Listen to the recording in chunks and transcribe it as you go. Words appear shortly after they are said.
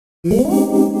Alrighty,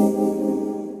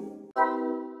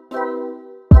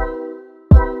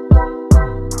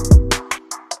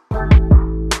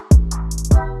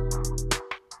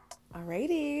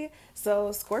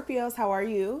 so Scorpios, how are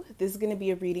you? This is going to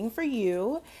be a reading for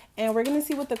you, and we're going to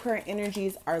see what the current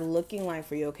energies are looking like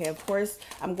for you, okay? Of course,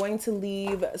 I'm going to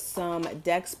leave some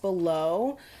decks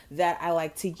below that I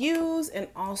like to use, and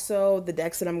also the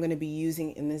decks that I'm going to be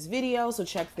using in this video, so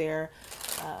check there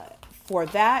for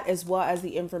that, as well as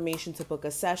the information to book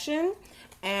a session.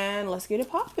 And let's get it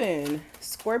popping.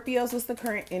 Scorpios, what's the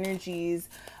current energies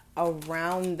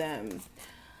around them?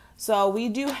 So we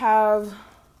do have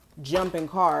jumping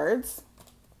cards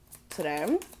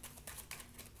today.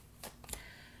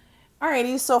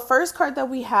 Alrighty, so first card that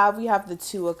we have the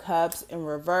Two of Cups in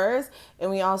reverse,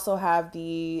 and we also have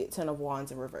the Ten of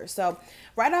Wands in reverse. So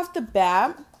right off the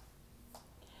bat,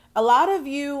 a lot of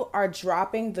you are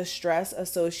dropping the stress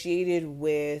associated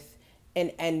with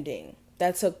an ending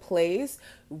that took place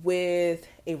with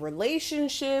a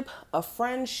relationship, a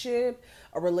friendship,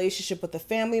 a relationship with a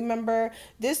family member.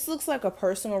 This looks like a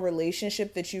personal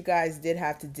relationship that you guys did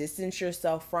have to distance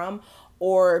yourself from,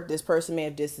 or this person may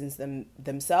have distanced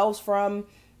themselves from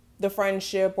the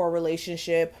friendship or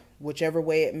relationship, whichever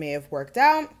way it may have worked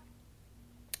out.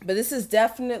 But this is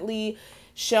definitely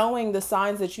showing the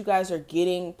signs that you guys are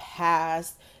getting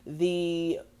past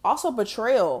the also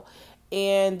betrayal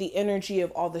and the energy of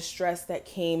all the stress that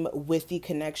came with the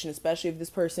connection, especially if this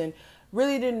person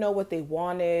really didn't know what they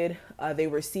wanted. They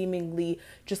were seemingly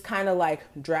just kind of like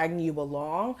dragging you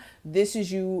along. This is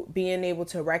you being able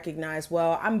to recognize,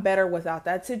 well, I'm better without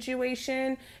that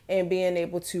situation, and being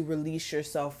able to release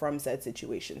yourself from said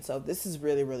situation. So this is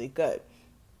really, really good.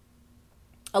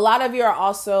 A lot of you are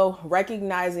also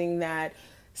recognizing that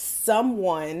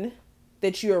someone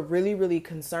that you're really, really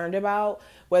concerned about,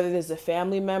 whether there's a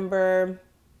family member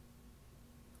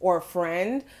or a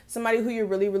friend, somebody who you're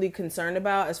really, really concerned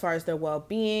about as far as their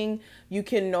well-being, you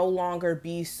can no longer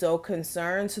be so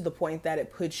concerned to the point that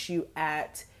it puts you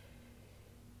at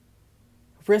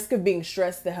risk of being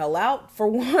stressed the hell out, for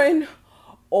one,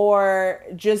 or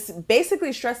just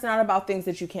basically stressing out about things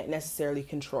that you can't necessarily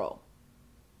control.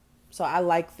 So I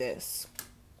like this.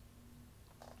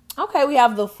 Okay, we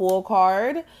have the Fool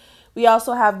card. We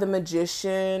also have the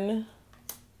Magician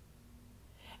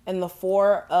and the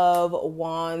Four of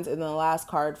Wands. And the last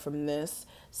card from this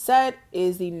set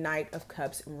is the Knight of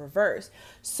Cups in reverse.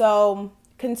 So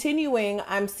continuing,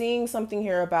 I'm seeing something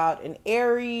here about an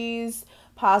Aries,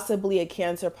 possibly a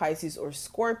Cancer, Pisces, or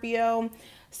Scorpio.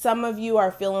 Some of you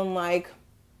are feeling like,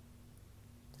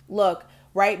 look,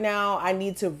 right now, I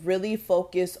need to really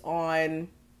focus on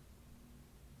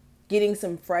getting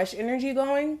some fresh energy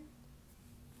going,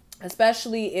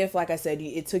 especially if, like I said,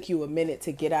 it took you a minute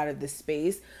to get out of the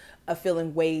space of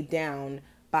feeling weighed down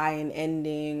by an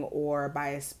ending or by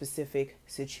a specific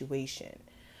situation.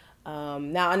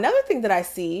 Now, another thing that I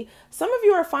see, some of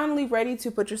you are finally ready to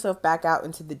put yourself back out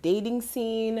into the dating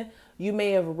scene. You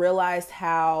may have realized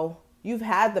how you've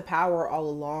had the power all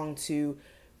along to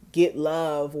get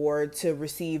love or to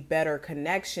receive better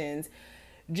connections.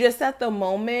 Just at the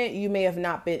moment, you may have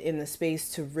not been in the space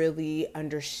to really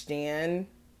understand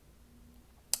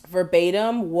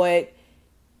verbatim what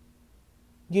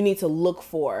you need to look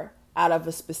for out of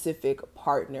a specific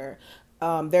partner.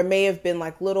 There may have been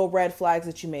like little red flags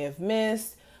that you may have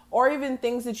missed, or even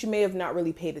things that you may have not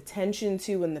really paid attention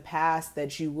to in the past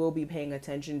that you will be paying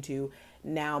attention to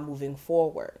now moving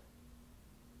forward.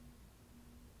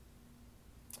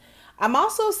 I'm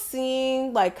also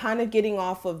seeing, like, kind of getting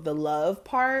off of the love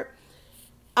part,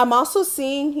 I'm also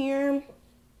seeing here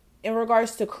in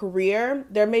regards to career,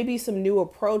 there may be some new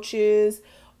approaches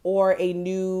or a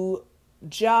new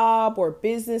job or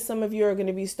business some of you are going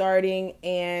to be starting,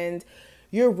 and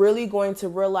you're really going to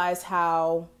realize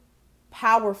how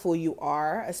powerful you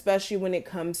are, especially when it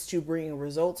comes to bringing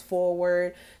results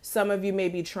forward. Some of you may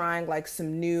be trying like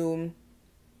some new,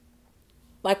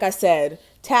 like I said,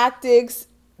 tactics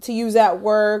to use at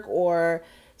work, or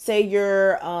say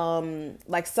you're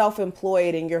like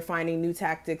self-employed and you're finding new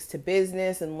tactics to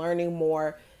business and learning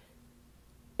more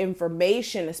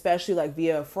information, especially like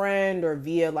via a friend or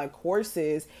via like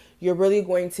courses. You're really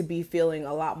going to be feeling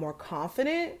a lot more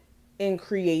confident in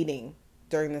creating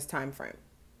during this time frame.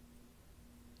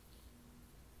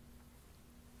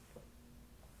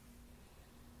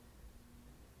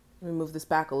 Let me move this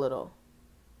back a little.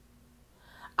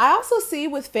 I also see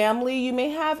with family, you may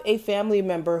have a family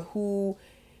member who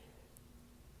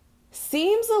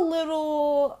seems a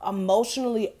little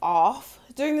emotionally off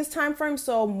during this time frame,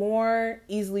 so more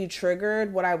easily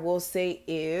triggered. What I will say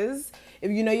is, if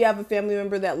you know you have a family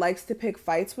member that likes to pick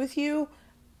fights with you,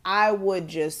 I would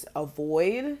just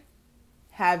avoid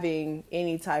having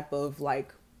any type of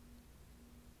like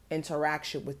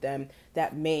interaction with them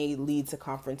that may lead to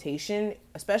confrontation,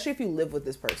 especially if you live with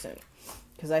this person,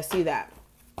 because I see that.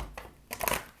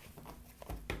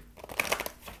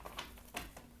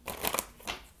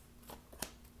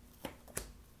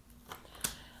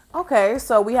 Okay,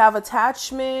 so we have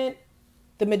attachment,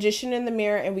 the Magician in the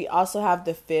Mirror, and we also have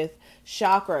the 5th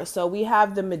chakra. So we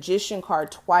have the Magician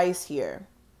card twice here.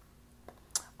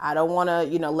 I don't want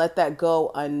to, let that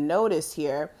go unnoticed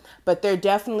here, but there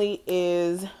definitely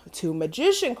is 2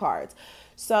 Magician cards.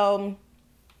 So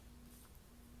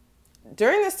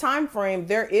during this time frame,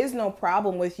 there is no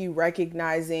problem with you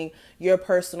recognizing your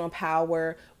personal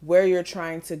power, where you're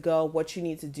trying to go, what you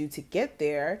need to do to get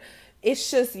there.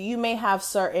 It's just you may have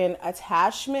certain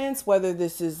attachments, whether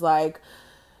this is like,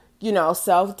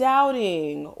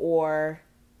 self-doubting or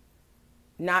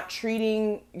not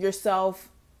treating yourself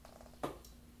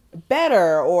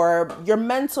better, or your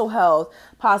mental health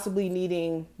possibly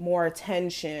needing more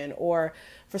attention, or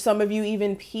for some of you,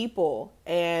 even people,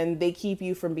 and they keep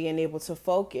you from being able to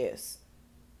focus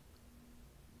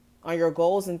on your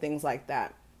goals and things like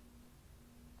that.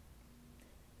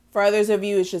 For others of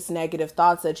you, it's just negative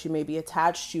thoughts that you may be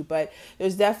attached to, but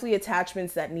there's definitely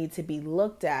attachments that need to be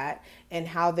looked at and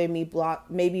how they may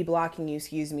be blocking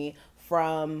you,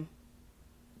 from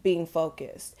being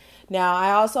focused. Now,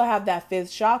 I also have that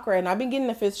 5th chakra, and I've been getting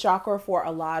the 5th chakra for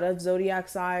a lot of zodiac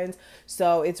signs,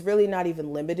 so it's really not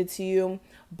even limited to you.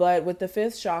 But with the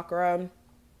 5th chakra,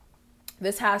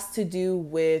 this has to do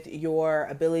with your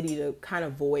ability to kind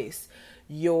of voice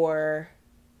your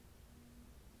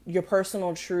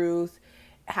personal truth,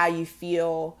 how you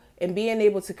feel, and being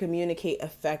able to communicate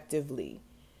effectively.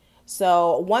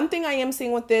 So one thing I am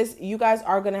seeing with this, you guys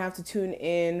are going to have to tune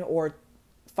in or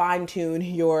fine tune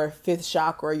your 5th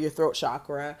chakra, your throat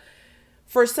chakra,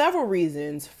 for several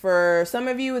reasons. For some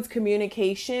of you, it's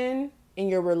communication in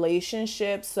your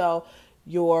relationships. So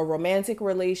your romantic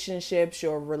relationships,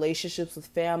 your relationships with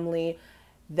family,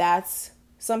 that's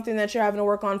something that you're having to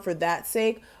work on for that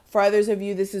sake. For others of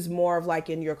you, this is more of like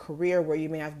in your career, where you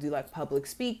may have to do like public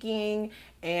speaking,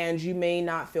 and you may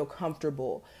not feel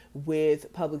comfortable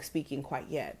with public speaking quite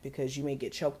yet because you may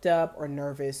get choked up or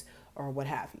nervous or what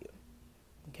have you.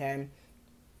 Okay.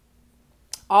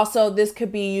 Also, this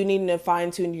could be you needing to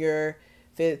fine tune your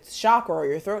 5th chakra or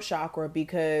your throat chakra,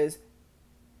 because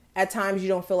at times you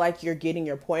don't feel like you're getting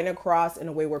your point across in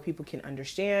a way where people can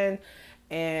understand.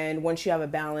 And once you have a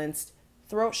balanced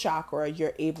throat chakra,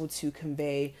 you're able to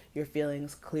convey your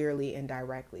feelings clearly and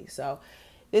directly. So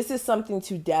this is something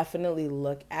to definitely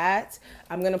look at.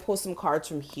 I'm going to pull some cards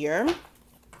from here.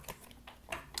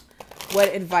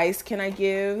 What advice can I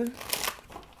give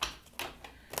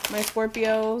my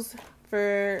Scorpios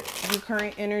for the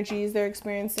current energies they're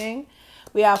experiencing?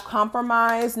 We have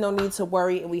compromise, no need to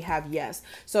worry, and we have yes.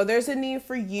 So there's a need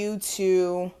for you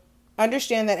to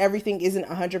understand that everything isn't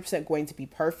 100% going to be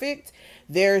perfect.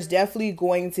 There's definitely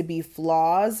going to be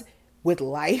flaws with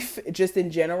life, just in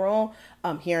general,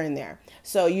 here and there.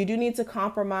 So you do need to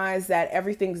compromise that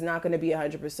everything's not going to be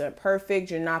 100% perfect.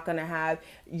 You're not going to have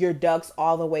your ducks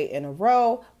all the way in a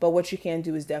row, but what you can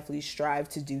do is definitely strive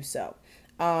to do so.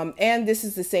 And this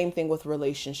is the same thing with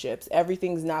relationships.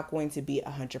 Everything's not going to be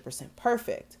 100%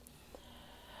 perfect.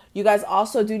 You guys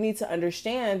also do need to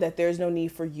understand that there's no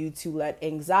need for you to let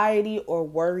anxiety or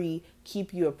worry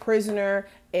keep you a prisoner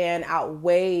and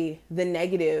outweigh the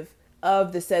negative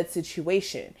of the said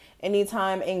situation.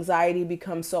 Anytime anxiety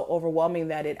becomes so overwhelming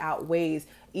that it outweighs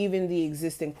even the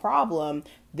existing problem,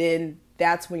 then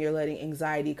that's when you're letting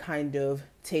anxiety kind of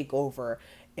take over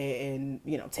and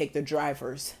take the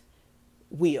driver's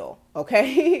wheel,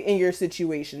 okay, in your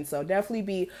situation. So definitely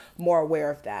be more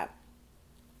aware of that.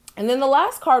 And then the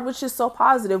last card, which is so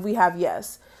positive, we have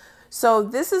yes. So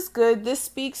this is good. This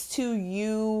speaks to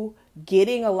you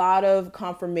getting a lot of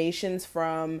confirmations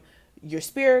from your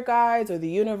spirit guides or the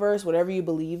universe, whatever you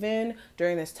believe in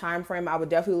during this time frame. I would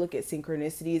definitely look at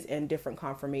synchronicities and different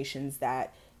confirmations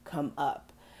that come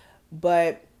up.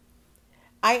 But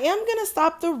I am going to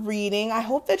stop the reading. I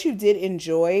hope that you did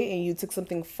enjoy and you took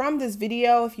something from this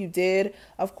video. If you did,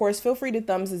 of course, feel free to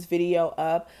thumbs this video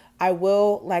up. I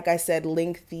will, like I said,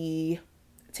 link the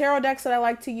tarot decks that I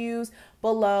like to use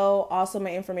below. Also,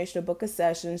 my information to book a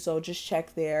session. So just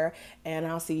check there, and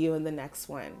I'll see you in the next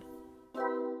one.